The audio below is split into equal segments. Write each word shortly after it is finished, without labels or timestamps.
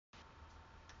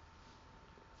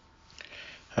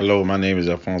Hello, my name is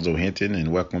Alfonso Hinton,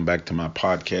 and welcome back to my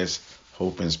podcast,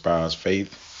 Hope Inspires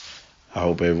Faith. I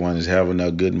hope everyone is having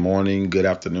a good morning, good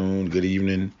afternoon, good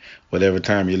evening, whatever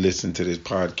time you listen to this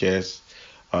podcast.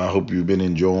 I hope you've been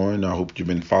enjoying. I hope you've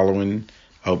been following.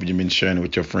 I hope you've been sharing it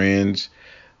with your friends.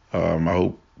 I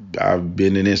hope I've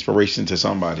been an inspiration to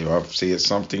somebody, or I've said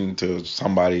something to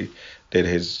somebody that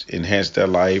has enhanced their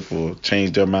life or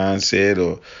changed their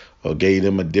mindset or gave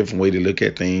them a different way to look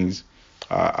at things.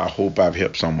 I hope I've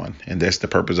helped someone, and that's the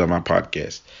purpose of my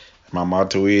podcast. My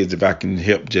motto is if I can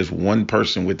help just one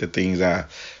person with the things I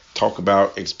talk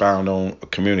about, expound on, or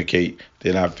communicate,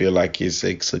 then I feel like it's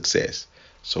a success.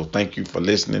 So thank you for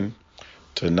listening.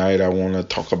 Tonight I want to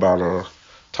talk about a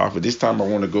topic. This time I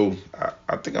want to go,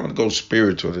 I think I'm going to go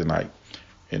spiritual tonight.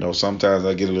 Sometimes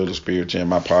I get a little spiritual in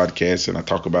my podcast and I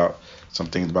talk about some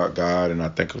things about God and I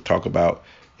think I'll talk about,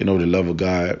 the love of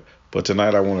God. But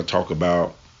tonight I want to talk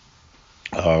about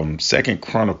Second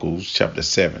Chronicles chapter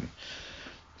 7.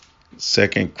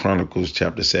 Second Chronicles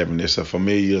chapter 7. It's a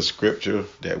familiar scripture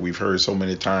that we've heard so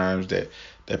many times that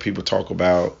people talk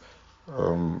about.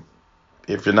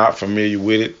 If you're not familiar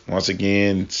with it, once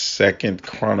again, Second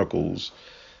Chronicles,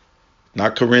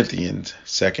 not Corinthians,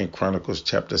 Second Chronicles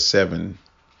chapter 7,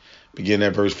 beginning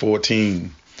at verse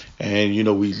 14. And,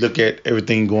 we look at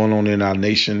everything going on in our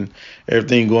nation,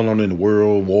 everything going on in the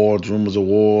world, wars, rumors of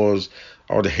wars,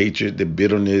 all the hatred, the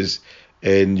bitterness.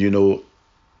 And,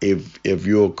 if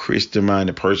you're a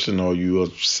Christian-minded person or you're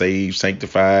a saved,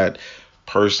 sanctified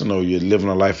person or you're living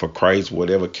a life for Christ,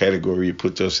 whatever category you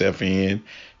put yourself in,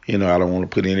 I don't want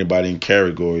to put anybody in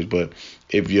categories, but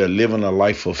if you're living a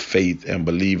life of faith and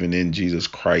believing in Jesus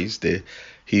Christ, that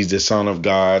he's the Son of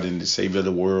God and the Savior of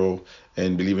the world,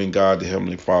 and believe in God, the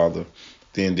Heavenly Father,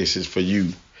 then this is for you.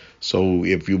 So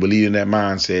if you believe in that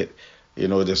mindset,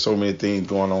 there's so many things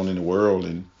going on in the world,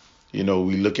 and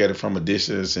we look at it from a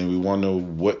distance and we wonder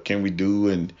what can we do,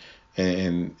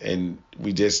 and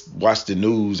we just watch the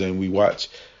news and we watch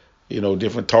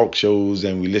different talk shows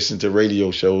and we listen to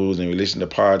radio shows and we listen to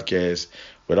podcasts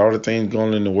with all the things going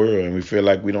on in the world, and we feel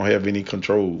like we don't have any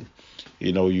control.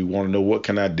 You want to know, what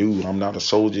can I do? I'm not a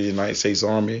soldier in the United States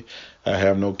Army. I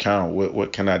have no count.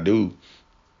 What can I do?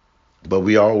 But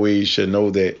we always should know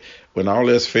that when all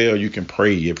else fails, you can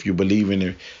pray. If you believe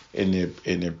in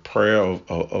the prayer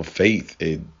of faith,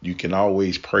 you can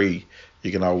always pray.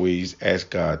 You can always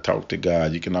ask God, talk to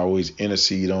God. You can always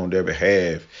intercede on their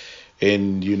behalf.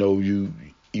 And you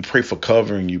pray for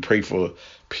covering. You pray for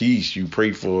peace. You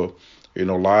pray for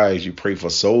lives. You pray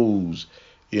for souls.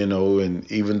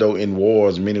 And even though in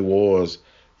wars, many wars,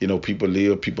 people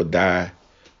live, people die.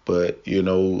 But,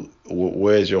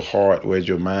 where's your heart? Where's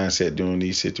your mindset during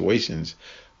these situations?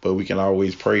 But we can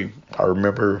always pray. I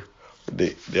remember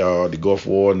the Gulf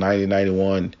War,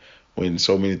 1991, when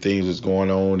so many things was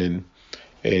going on,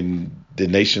 and the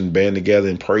nation band together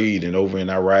and prayed. And over in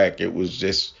Iraq, it was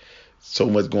just so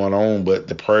much going on. But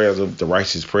the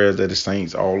righteous prayers of the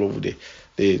saints all over the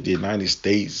United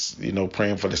States,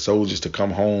 praying for the soldiers to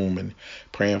come home and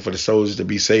praying for the soldiers to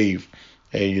be saved.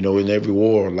 And, in every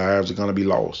war, lives are going to be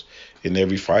lost. In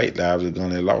every fight, lives are going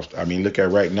to be lost. I mean, look at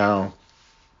right now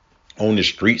on the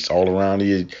streets all around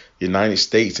the United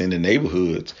States, in the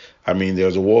neighborhoods. I mean,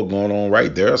 there's a war going on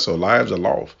right there, so lives are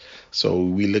lost. So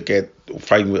we look at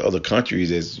fighting with other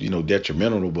countries as,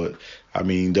 detrimental. But, I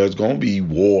mean, there's going to be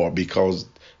war because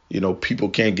people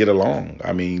can't get along.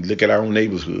 I mean, look at our own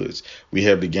neighborhoods. We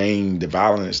have the gang, the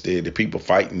violence, the people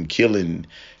fighting, killing,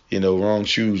 wrong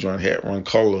shoes, wrong hat, wrong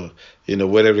color,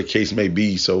 whatever the case may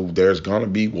be. So there's going to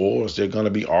be wars. There's going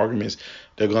to be arguments.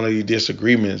 There's going to be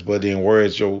disagreements. But then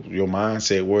where's your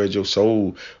mindset? Where's your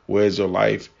soul? Where's your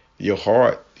life? Your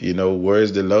heart?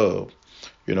 Where's the love?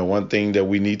 One thing that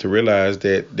we need to realize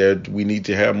that we need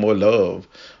to have more love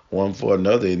one for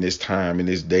another in this time, in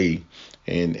this day.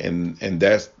 And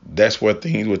that's where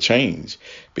things will change.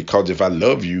 Because if I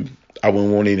love you, I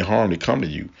wouldn't want any harm to come to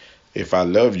you. If I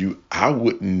love you, I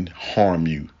wouldn't harm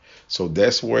you. So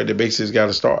that's where the basics got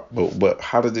to start. But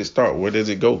how does it start? Where does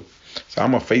it go? So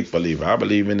I'm a faith believer. I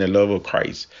believe in the love of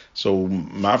Christ. So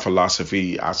my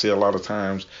philosophy, I say a lot of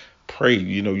times, pray.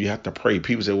 You have to pray.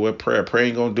 People say, well, prayer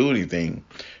ain't going to do anything.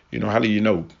 How do you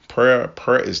know? Prayer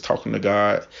is talking to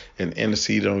God and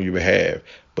interceding on your behalf.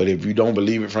 But if you don't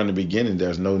believe it from the beginning,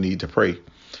 there's no need to pray.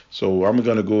 So I'm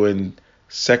going to go in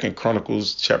Second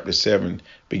Chronicles chapter 7,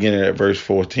 beginning at verse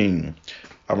 14.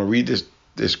 I'm going to read this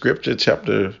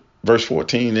scripture, verse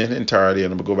 14 in entirety,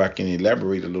 and I'm going to go back and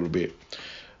elaborate a little bit.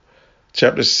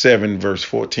 Chapter 7, verse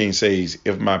 14 says,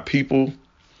 if my people,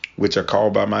 which are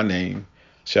called by my name,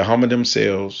 shall humble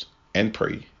themselves and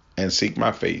pray and seek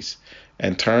my face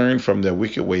and turn from their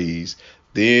wicked ways,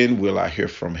 Then will I hear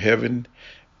from heaven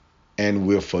and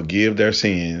will forgive their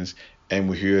sins and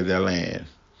will heal their land.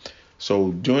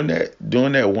 So during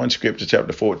that one scripture,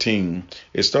 chapter 14,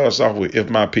 it starts off with if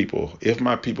my people,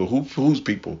 whose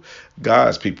people?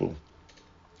 God's people.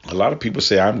 A lot of people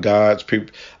say I'm God's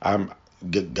people. I'm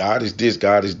God is this,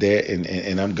 God is that,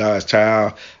 and I'm God's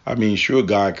child. I mean, sure,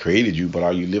 God created you, but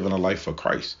are you living a life for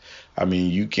Christ? I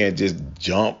mean, you can't just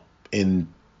jump in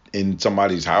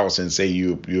somebody's house and say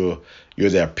you're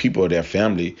their people, their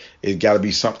family. It's got to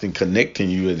be something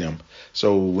connecting you to them.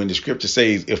 So when the scripture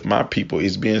says, if my people,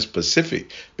 is being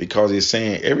specific because it's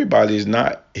saying everybody is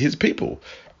not his people.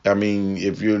 I mean,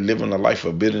 if you're living a life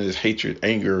of bitterness, hatred,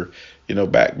 anger,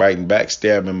 backbiting,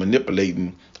 backstabbing,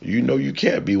 manipulating, you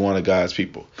can't be one of God's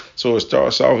people. So it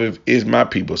starts off with, is my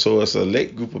people. So it's a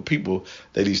select group of people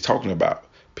that he's talking about.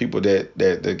 People that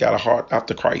got a heart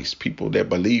after Christ. People that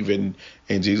believe in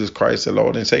Jesus Christ, the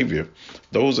Lord and Savior.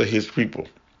 Those are his people.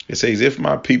 It says, if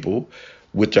my people,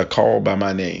 which are called by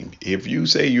my name. If you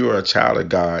say you're a child of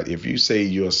God, if you say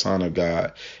you're a son of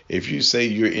God, if you say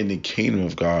you're in the kingdom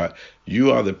of God,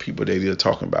 you are the people that they're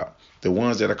talking about. The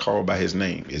ones that are called by his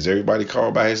name. Is everybody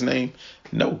called by his name?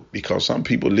 No, because some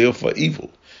people live for evil.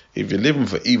 If you're living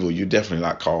for evil, you're definitely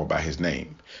not called by his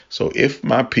name. So if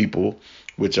my people,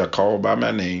 which are called by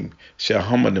my name, shall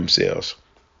humble themselves.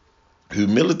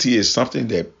 Humility is something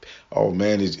that, oh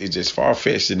man, is just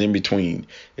far-fetched and in between.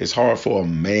 It's hard for a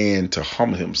man to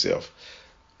humble himself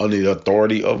under the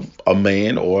authority of a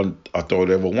man or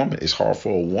authority of a woman. It's hard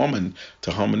for a woman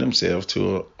to humble themselves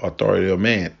to authority of a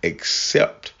man,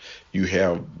 except you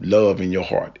have love in your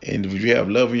heart. And if you have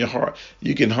love in your heart,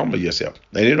 you can humble yourself.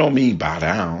 And it don't mean bow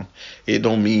down. It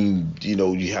don't mean,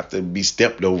 you have to be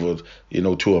stepped over,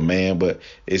 to a man. But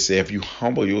it's if you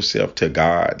humble yourself to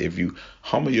God, if you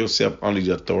humble yourself under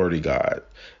the authority of God,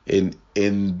 and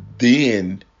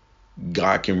then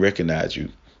God can recognize you.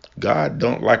 God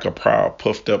don't like a proud,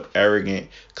 puffed up, arrogant,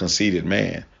 conceited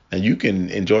man. And you can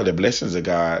enjoy the blessings of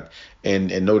God and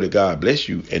know that God bless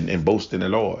you and boast in the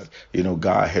Lord.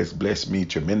 God has blessed me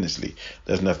tremendously.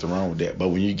 There's nothing wrong with that. But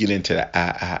when you get into the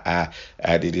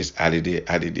I did this, I did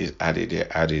it, I did this, I did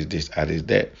that, I did this, I did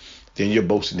that, then you're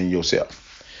boasting in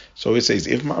yourself. So it says,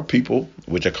 if my people,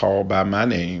 which are called by my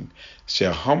name,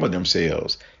 shall humble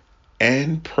themselves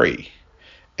and pray.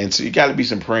 And so you got to be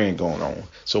some praying going on.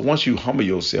 So once you humble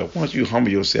yourself,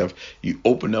 you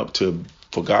open up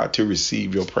for God to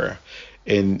receive your prayer.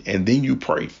 And then you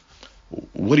pray.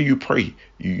 What do you pray?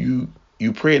 You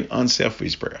pray an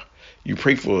unselfish prayer. You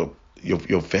pray for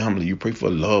your family. You pray for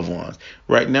loved ones.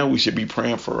 Right now, we should be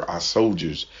praying for our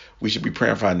soldiers. We should be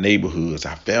praying for our neighborhoods,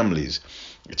 our families.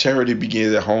 Charity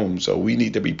begins at home, so we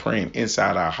need to be praying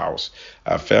inside our house,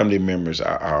 our family members,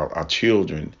 our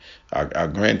children, our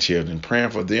grandchildren,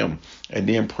 praying for them, and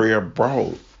then pray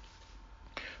abroad.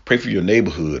 Pray for your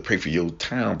neighborhood, pray for your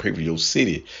town, pray for your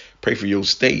city, pray for your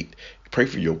state, pray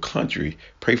for your country,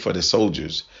 pray for the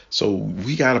soldiers. So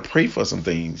we got to pray for some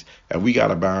things, and we got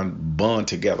to bond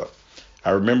together. I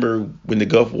remember when the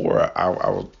Gulf War,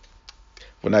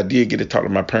 when I did get to talk to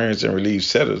my parents and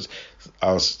receive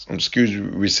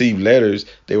letters,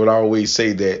 they would always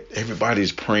say that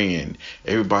everybody's praying,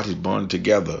 everybody's bonding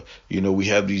together. We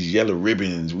have these yellow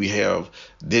ribbons, we have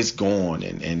this going,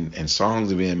 and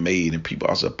songs are being made, and people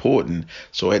are supporting.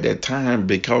 So at that time,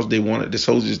 because they wanted the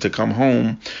soldiers to come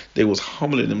home, they was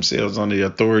humbling themselves under the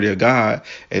authority of God,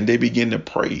 and they begin to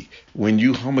pray. When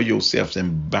you humble yourselves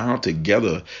and bound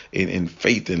together in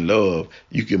faith and love,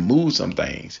 you can move some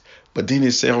things. But then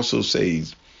it also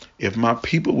says, if my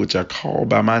people, which are called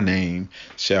by my name,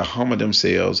 shall humble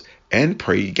themselves and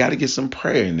pray, you got to get some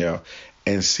prayer in there,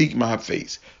 and seek my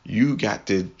face. You got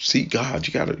to seek God.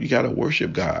 You got to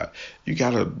worship God. You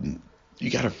got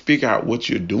to figure out what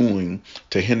you're doing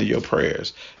to hinder your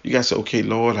prayers. You got to say, okay,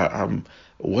 Lord,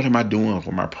 what am I doing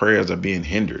when my prayers are being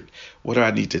hindered? What do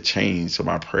I need to change so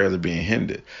my prayers are being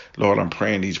hindered? Lord, I'm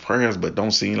praying these prayers, but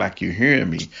don't seem like you're hearing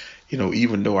me.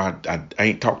 Even though I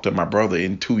ain't talked to my brother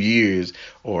in 2 years,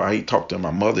 or I ain't talked to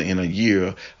my mother in a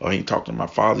year, or I ain't talked to my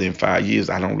father in 5 years,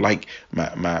 I don't like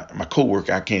my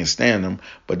coworker. I can't stand them.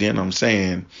 But then I'm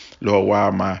saying, Lord,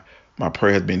 why my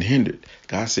prayer has been hindered?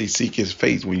 God says, seek his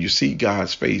face. When you seek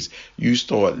God's face, you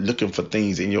start looking for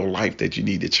things in your life that you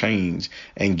need to change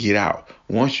and get out.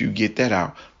 Once you get that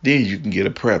out, then you can get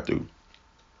a prayer through.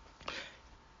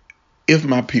 If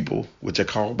my people, which are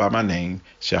called by my name,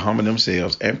 shall humble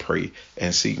themselves and pray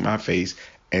and seek my face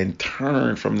and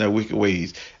turn from their wicked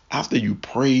ways. After you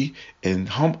pray and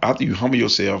after you humble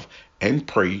yourself and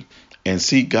pray and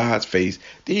seek God's face,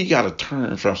 then you got to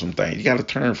turn from some things. You got to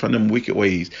turn from them wicked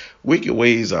ways. Wicked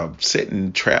ways are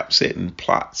setting traps, setting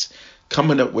plots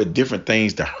coming up with different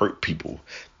things to hurt people,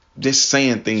 just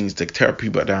saying things to tear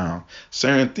people down,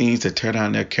 saying things to tear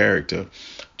down their character,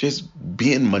 just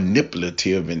being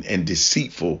manipulative and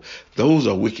deceitful. Those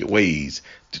are wicked ways.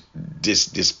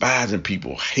 Just despising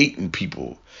people, hating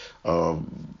people,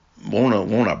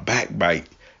 wanna backbite.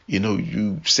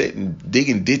 You sitting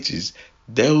digging ditches.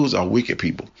 Those are wicked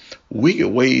people. Wicked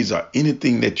ways are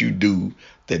anything that you do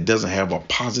that doesn't have a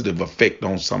positive effect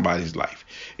on somebody's life.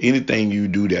 Anything you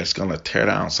do that's gonna tear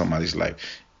down somebody's life.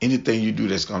 Anything you do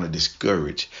that's going to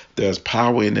discourage. There's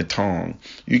power in the tongue.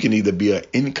 You can either be an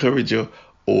encourager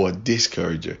or a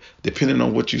discourager, depending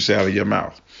on what you say out of your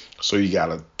mouth. So you got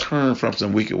to turn from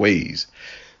some wicked ways.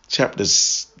 2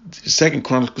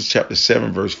 Chronicles chapter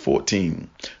 7, verse 14.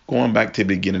 Going back to the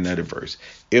beginning of the verse.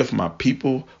 If my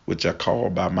people, which are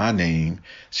called by my name,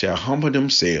 shall humble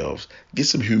themselves, get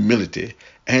some humility,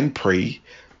 and pray,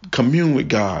 commune with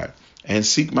God, and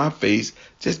seek my face,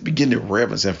 just begin to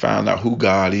reverence and find out who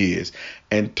God is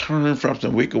and turn from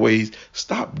some wicked ways.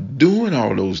 Stop doing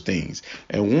all those things.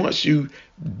 And once you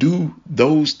do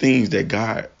those things that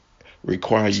God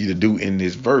requires you to do in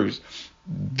this verse,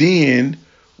 then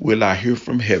will I hear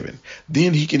from heaven.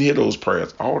 Then he can hear those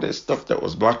prayers. All that stuff that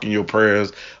was blocking your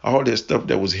prayers, all that stuff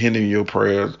that was hindering your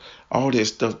prayers, all that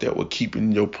stuff that was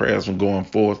keeping your prayers from going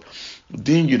forth.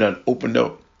 Then you done opened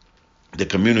up the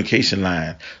communication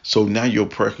line, so now your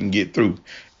prayer can get through.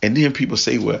 And then people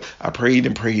say, well, I prayed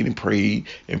and prayed and prayed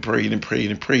and prayed and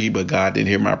prayed and prayed, but God didn't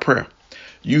hear my prayer.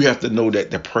 You have to know that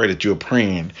the prayer that you're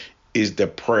praying is the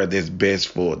prayer that's best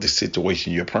for the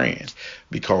situation you're praying,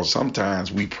 because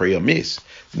sometimes we pray amiss.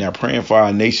 Now, praying for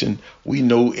our nation, we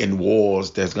know in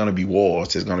wars, there's going to be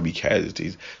wars, there's going to be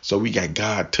casualties. So we got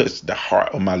God touch the heart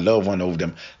of my loved one over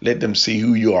them. Let them see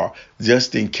who you are,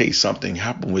 just in case something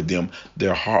happened with them,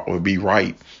 their heart will be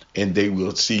right and they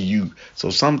will see you. So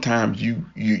sometimes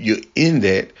you're in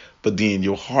that, but then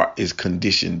your heart is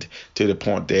conditioned to the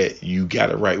point that you got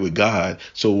it right with God.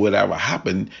 So whatever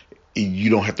happened, you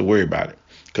don't have to worry about it.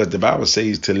 Because the Bible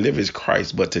says to live is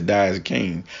Christ, but to die is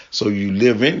gain. So you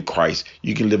live in Christ,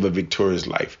 you can live a victorious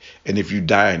life. And if you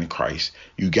die in Christ,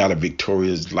 you got a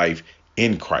victorious life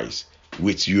in Christ,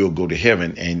 which you'll go to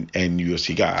heaven and you'll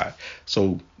see God.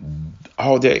 So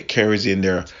all that carries in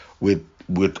there with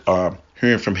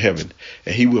hearing from heaven.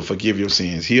 And he will forgive your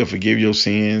sins. He'll forgive your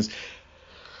sins.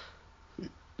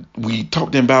 We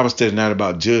talked in Bible study tonight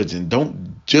about judging.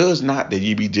 Don't judge not that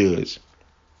ye be judged.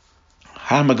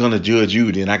 How am I going to judge you?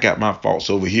 Then I got my faults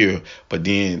over here, but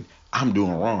then I'm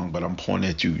doing wrong, but I'm pointing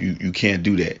at you. You can't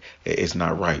do that. It's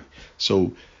not right.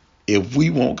 So if we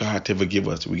want God to forgive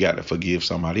us, we got to forgive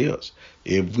somebody else.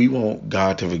 If we want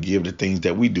God to forgive the things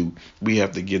that we do, we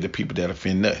have to give the people that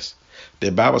offend us.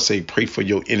 The Bible says pray for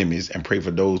your enemies and pray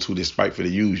for those who despitefully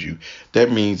use you. That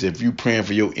means if you praying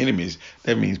for your enemies,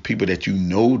 that means people that you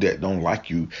know that don't like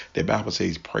you. The Bible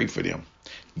says pray for them.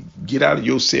 Get out of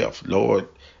yourself, Lord.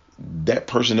 That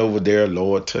person over there,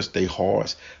 Lord, touch their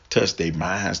hearts, touch their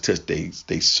minds, touch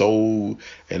their soul,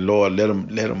 and Lord, let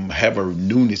them have a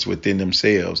newness within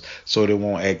themselves so they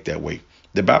won't act that way.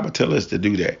 The Bible tells us to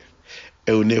do that.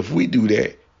 And if we do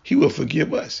that, he will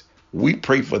forgive us. We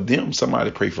pray for them, somebody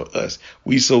pray for us.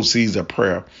 We sow seeds of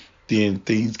prayer, then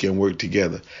things can work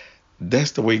together.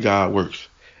 That's the way God works.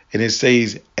 And it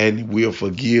says, and we'll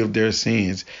forgive their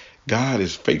sins. God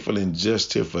is faithful and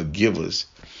just to forgive us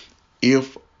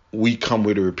if we come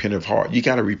with a repentant heart. You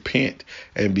got to repent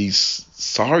and be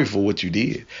sorry for what you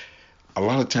did. A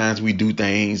lot of times we do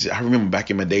things. I remember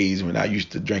back in my days when I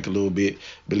used to drink a little bit.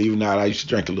 Believe it or not, I used to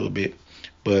drink a little bit.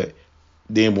 But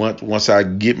then once I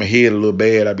get my head a little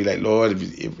bad, I'd be like, Lord,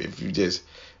 if you just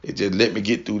let me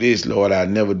get through this, Lord, I'll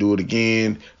never do it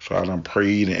again. So I done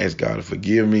prayed and asked God to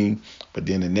forgive me. But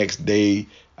then the next day,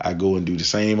 I go and do the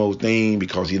same old thing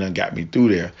because he done got me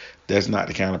through there. That's not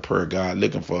the kind of prayer God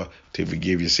looking for to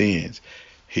forgive your sins.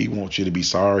 He wants you to be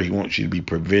sorry. He wants you to be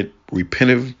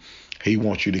repentant. He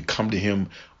wants you to come to him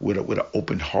with an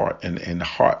open heart and the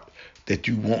heart that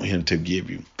you want him to give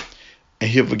you. And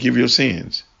he'll forgive your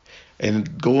sins.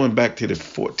 And going back to the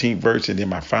 14th verse, and then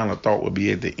my final thought will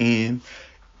be at the end.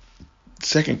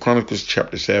 2 Chronicles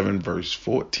chapter 7, verse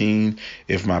 14.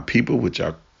 If my people, which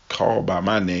are called by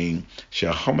my name,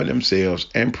 shall humble themselves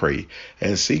and pray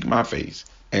and seek my face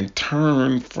and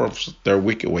turn from their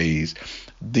wicked ways,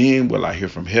 then will I hear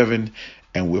from heaven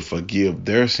and will forgive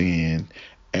their sin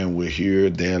and will hear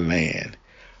their land.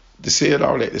 To say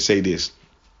all that to say this,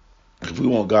 if we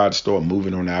want God to start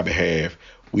moving on our behalf,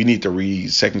 we need to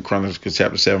read 2 Chronicles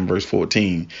chapter 7, verse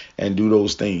 14 and do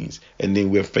those things. And then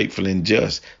we're faithful and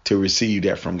just to receive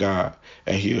that from God.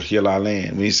 And he'll heal our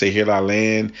land. When you say heal our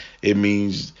land, it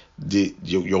means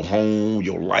your home,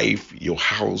 your life, your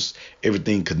house,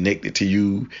 everything connected to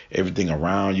you, everything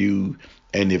around you.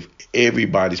 And if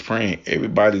everybody's praying,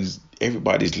 everybody's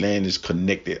land is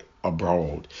connected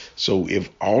abroad. So if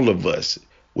all of us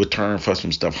would turn for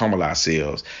some stuff, humble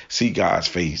ourselves, see God's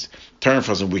face, turn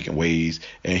for some wicked ways,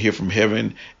 and hear from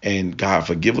heaven, and God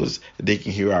forgive us, they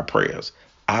can hear our prayers.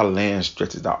 Our land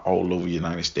stretches out all over the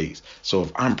United States. So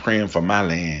if I'm praying for my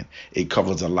land, it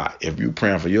covers a lot. If you're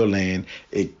praying for your land,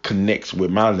 it connects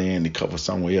with my land, it covers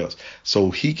somewhere else.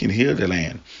 So he can heal the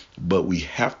land. But we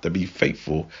have to be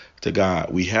faithful to God.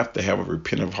 We have to have a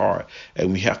repentant heart,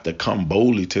 and we have to come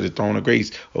boldly to the throne of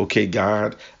grace. Okay,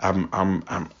 God, I'm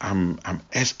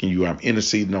asking you, I'm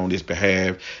interceding on this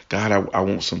behalf. God, I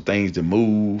want some things to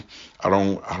move. I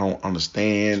don't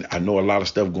understand. I know a lot of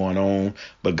stuff going on,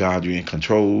 but God, you're in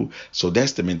control. So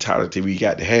that's the mentality we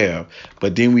got to have.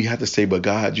 But then we have to say, but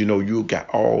God, you got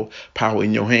all power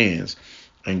in your hands.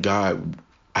 And God,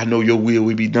 I know your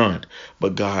will be done.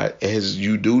 But God, as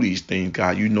you do these things,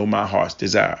 God, you know my heart's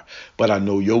desire. But I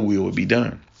know your will be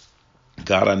done.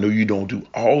 God, I know you don't do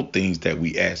all things that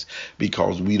we ask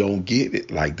because we don't get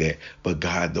it like that. But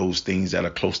God, those things that are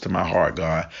close to my heart,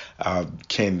 God,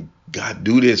 can God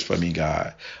do this for me,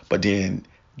 God? But then,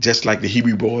 just like the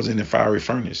Hebrew boys in the fiery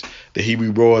furnace, the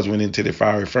Hebrew boys went into the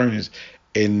fiery furnace,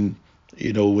 and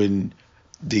when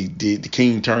the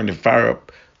king turned the fire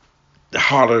up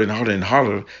hotter and hotter and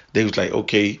hotter, they was like,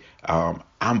 okay,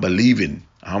 I'm believing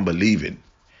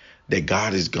that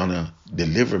God is gonna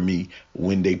deliver me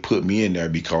when they put me in there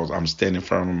because I'm standing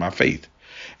firm in my faith.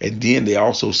 And then they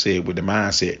also said with the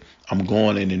mindset, I'm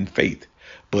going in faith,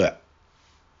 but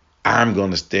I'm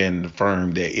gonna stand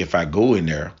firm that if I go in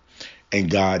there and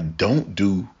God don't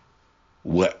do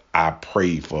what I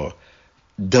prayed for,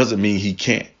 doesn't mean he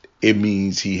can't. It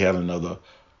means he had another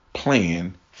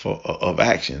plan of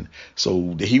action.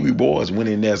 So the Hebrew boys went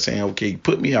in there saying, okay,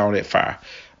 put me out that fire.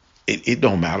 It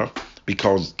don't matter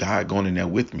because God going in there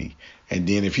with me. And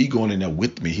then if he going in there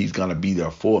with me, he's going to be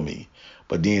there for me.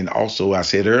 But then also I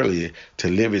said earlier, to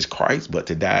live is Christ, but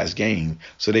to die is gain.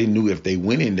 So they knew if they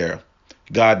went in there,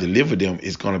 God delivered them,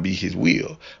 it's going to be his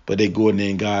will. But they go in there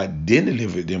and God didn't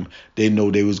deliver them. They know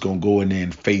they was going to go in there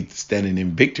in faith, standing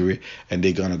in victory, and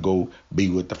they're going to go be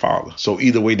with the Father. So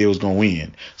either way, they was going to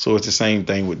win. So it's the same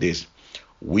thing with this.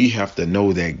 We have to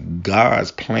know that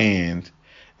God's plan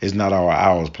is not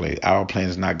our plan. Our plan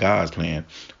is not God's plan.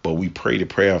 But we pray the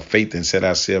prayer of faith and set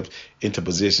ourselves into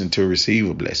position to receive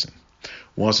a blessing.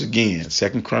 Once again,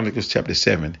 2 Chronicles chapter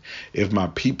 7, if my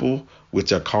people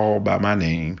which are called by my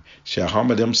name shall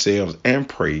humble themselves and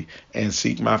pray and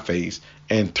seek my face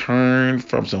and turn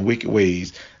from some wicked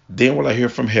ways, then will I hear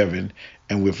from heaven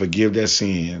and will forgive their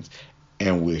sins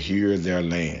and will heal their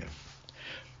land.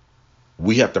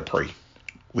 We have to pray.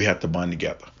 We have to bond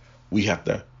together. We have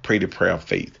to pray the prayer of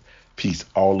faith, peace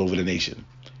all over the nation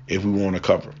if we want to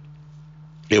cover.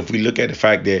 If we look at the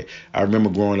fact that I remember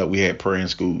growing up, we had prayer in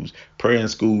schools. Prayer in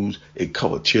schools, it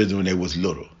covered children when they was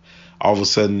little. All of a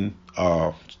sudden,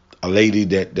 a lady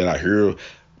that I heard,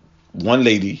 one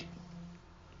lady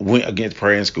went against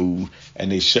prayer in school and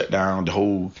they shut down the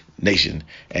whole nation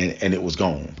and it was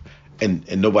gone.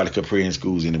 And nobody could pray in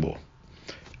schools anymore.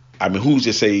 I mean, who's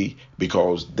to say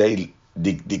because the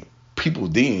people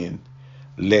then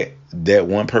let that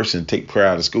one person take prayer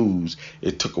out of schools,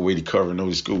 it took away the covering of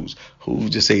the schools.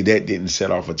 Who's to say that didn't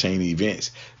set off a chain of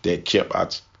events that kept our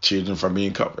children from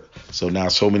being covered? So now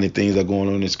so many things are going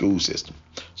on in the school system.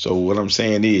 So what I'm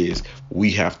saying is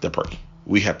we have to pray.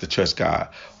 We have to trust God.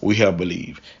 We have to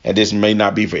believe. And this may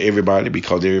not be for everybody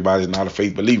because everybody's not a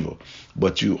faith believer.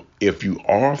 But if you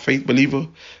are a faith believer,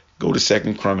 go to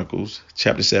 2 Chronicles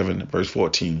chapter 7, verse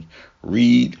 14.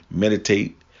 Read,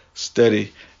 meditate,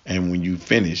 study, and when you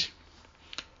finish,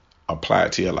 apply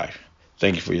it to your life.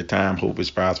 Thank you for your time. Hope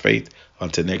inspires faith.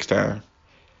 Until next time,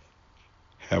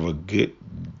 have a good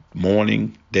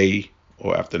morning, day,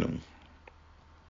 or afternoon.